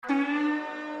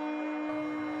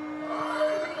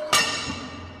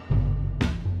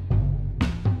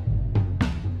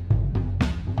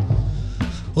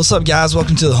What's up, guys?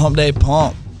 Welcome to the Hump Day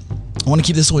Pump. I want to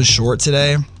keep this one short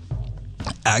today.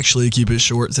 Actually, keep it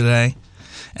short today.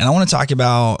 And I want to talk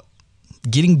about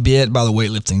getting bit by the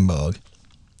weightlifting bug.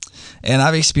 And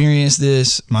I've experienced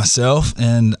this myself,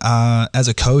 and as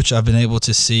a coach, I've been able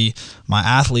to see my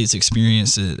athletes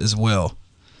experience it as well.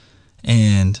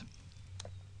 And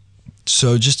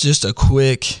so just a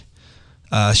quick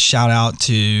shout out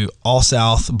to All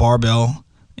South Barbell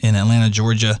in Atlanta,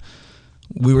 Georgia.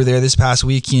 We were there this past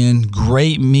weekend.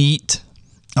 Great meet.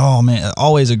 Oh, man,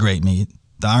 always a great meet.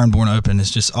 The Ironborn Open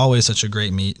is just always such a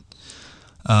great meet.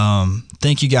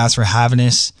 Thank you guys for having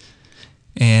us.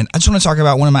 And I just want to talk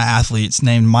about one of my athletes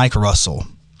named Mike Russell.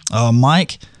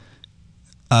 Mike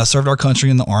served our country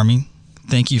in the Army.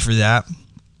 Thank you for that.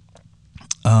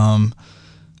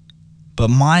 But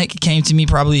Mike came to me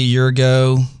probably a year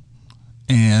ago,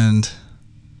 and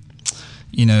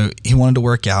you know, he wanted to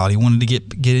work out. He wanted to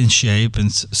get in shape, and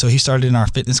so he started in our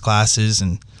fitness classes.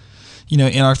 And you know,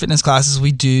 in our fitness classes,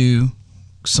 we do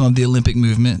some of the Olympic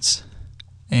movements.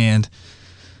 And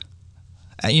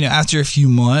you know, after a few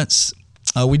months,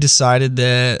 we decided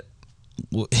that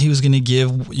he was going to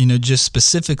give, you know, just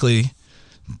specifically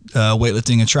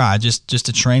weightlifting a try, just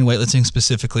to train weightlifting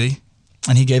specifically.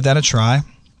 And he gave that a try.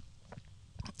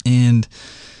 And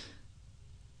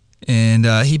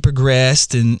he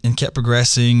progressed and kept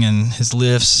progressing, and his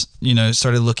lifts, you know,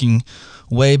 started looking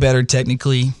way better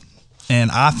technically.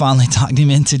 And I finally talked him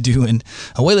into doing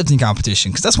a weightlifting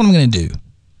competition, because that's what I'm going to do.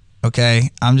 Okay?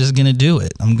 I'm just going to do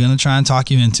it. I'm going to try and talk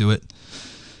you into it.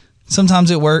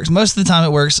 Sometimes it works. Most of the time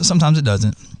it works. Sometimes it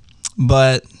doesn't.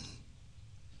 But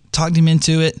talked him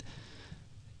into it.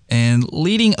 And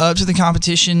leading up to the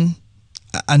competition,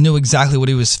 I knew exactly what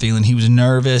he was feeling. He was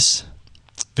nervous,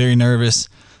 very nervous.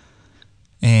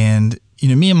 And, you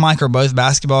know, me and Mike are both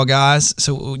basketball guys.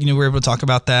 So, you know, we're able to talk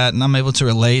about that. And I'm able to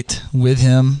relate with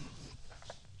him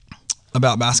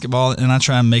about basketball. And I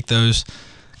try and make those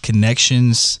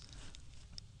connections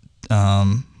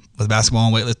with basketball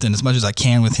and weightlifting as much as I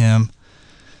can with him.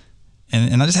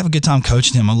 And I just have a good time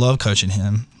coaching him. I love coaching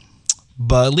him.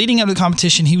 But leading up to the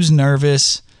competition, he was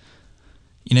nervous.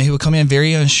 You know, he would come in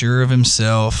very unsure of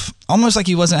himself, almost like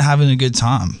he wasn't having a good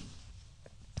time.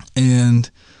 And,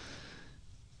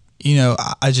 you know,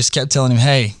 I just kept telling him,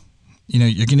 hey, you know,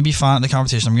 you're going to be fine at the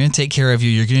competition. I'm going to take care of you.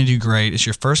 You're going to do great. It's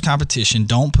your first competition.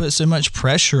 Don't put so much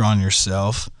pressure on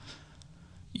yourself.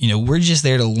 You know, we're just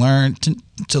there to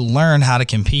learn how to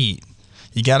compete.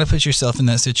 You got to put yourself in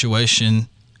that situation.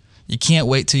 You can't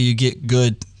wait till you get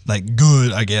good,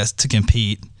 I guess, to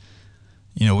compete.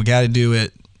 You know, we got to do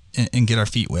it and get our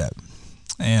feet wet.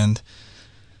 And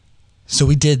so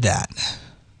we did that.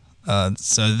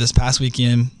 So this past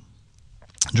weekend,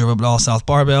 drove up to All South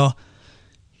Barbell.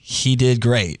 He did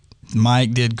great.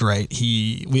 Mike did great.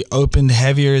 We opened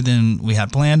heavier than we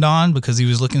had planned on because he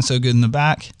was looking so good in the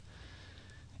back.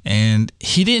 And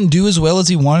he didn't do as well as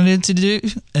he wanted it to do.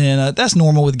 And that's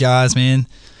normal with guys, man.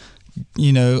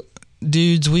 You know,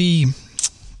 dudes,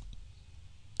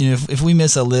 if we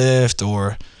miss a lift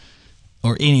or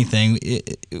anything,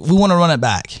 we want to run it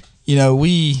back. You know,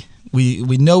 we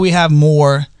know we have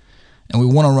more, and we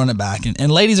want to run it back.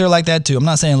 And ladies are like that too. I'm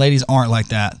not saying ladies aren't like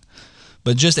that.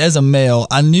 But just as a male,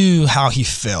 I knew how he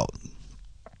felt.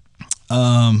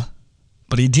 But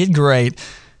he did great.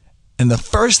 And the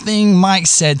first thing Mike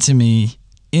said to me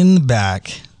in the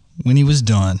back when he was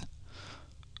done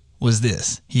was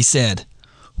this. He said,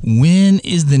 "When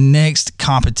is the next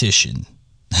competition?"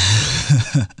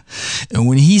 And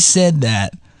when he said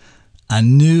that, I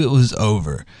knew it was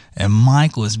over. And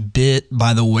Mike was bit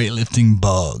by the weightlifting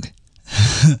bug.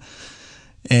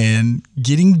 And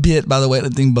getting bit by the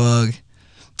weightlifting bug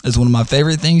is one of my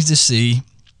favorite things to see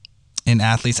in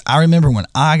athletes. I remember when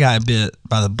I got bit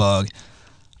by the bug,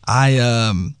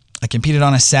 I competed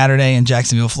on a Saturday in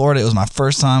Jacksonville, Florida. It was my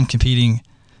first time competing,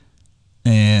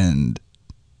 and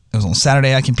it was on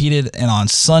Saturday I competed, and on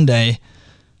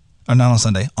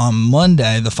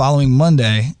Monday, the following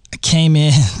Monday, I came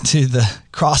in to the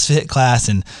CrossFit class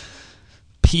and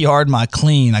PR'd my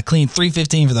clean. I cleaned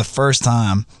 315 for the first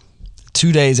time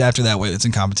 2 days after that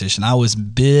weightlifting competition. I was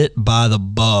bit by the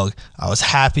bug. I was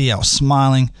happy. I was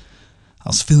smiling. I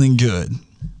was feeling good.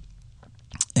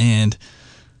 And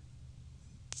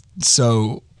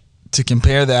so to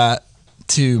compare that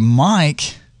to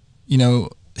Mike, you know,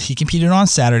 he competed on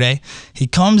Saturday. He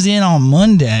comes in on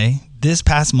Monday, this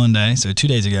past Monday, so 2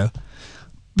 days ago.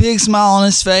 Big smile on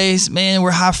his face. Man,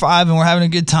 we're high-fiving. We're having a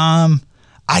good time.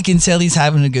 I can tell he's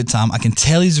having a good time. I can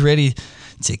tell he's ready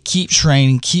to keep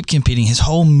training, keep competing. His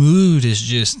whole mood has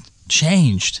just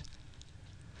changed.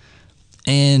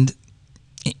 And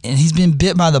and he's been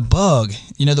bit by the bug,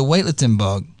 the weightlifting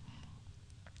bug.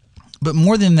 But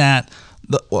more than that,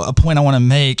 a point I want to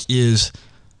make is,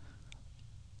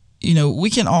 we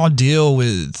can all deal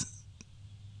with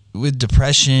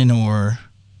depression or,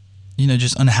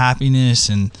 just unhappiness.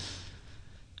 And,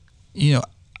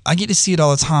 I get to see it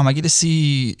all the time. I get to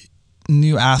see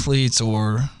new athletes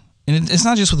and it's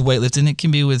not just with weightlifting. It can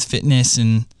be with fitness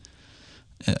and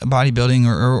bodybuilding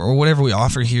or whatever we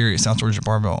offer here at South Georgia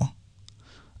Barbell.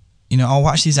 I'll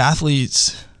watch these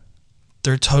athletes,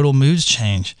 their total moods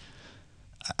change.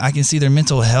 I can see their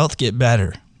mental health get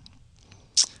better.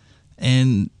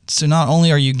 And so not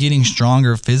only are you getting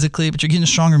stronger physically, but you're getting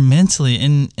stronger mentally,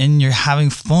 and you're having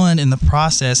fun in the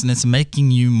process, and it's making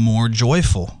you more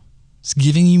joyful. It's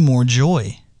giving you more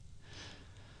joy.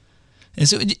 And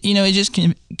so, it just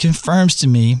confirms to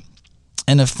me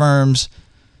and affirms,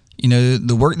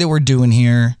 the work that we're doing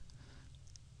here.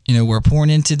 We're pouring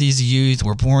into these youth.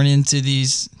 We're pouring into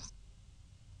these,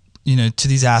 to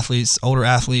these athletes, older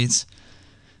athletes,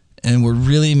 and we're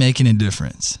really making a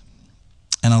difference.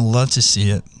 And I love to see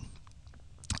it.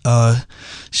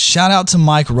 Shout out to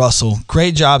Mike Russell.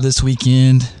 Great job this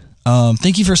weekend.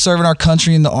 Thank you for serving our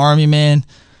country in the Army, man.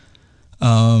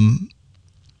 We're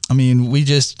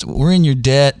in your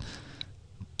debt.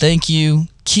 Thank you.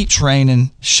 Keep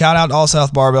training. Shout out to All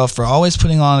South Barbell for always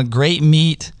putting on a great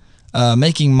meet,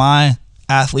 making my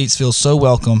athletes feel so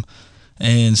welcome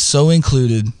and so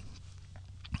included.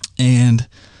 And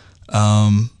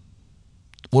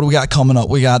what do we got coming up?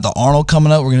 We got the Arnold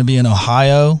coming up. We're going to be in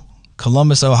Ohio,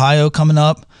 Columbus, Ohio coming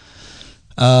up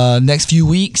next few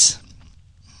weeks.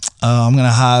 I'm going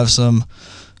to have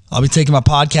I'll be taking my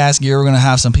podcast gear. We're going to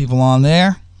have some people on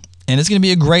there, and it's going to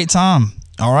be a great time.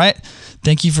 All right.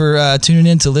 Thank you for tuning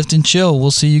in to Lift and Chill.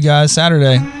 We'll see you guys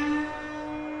Saturday.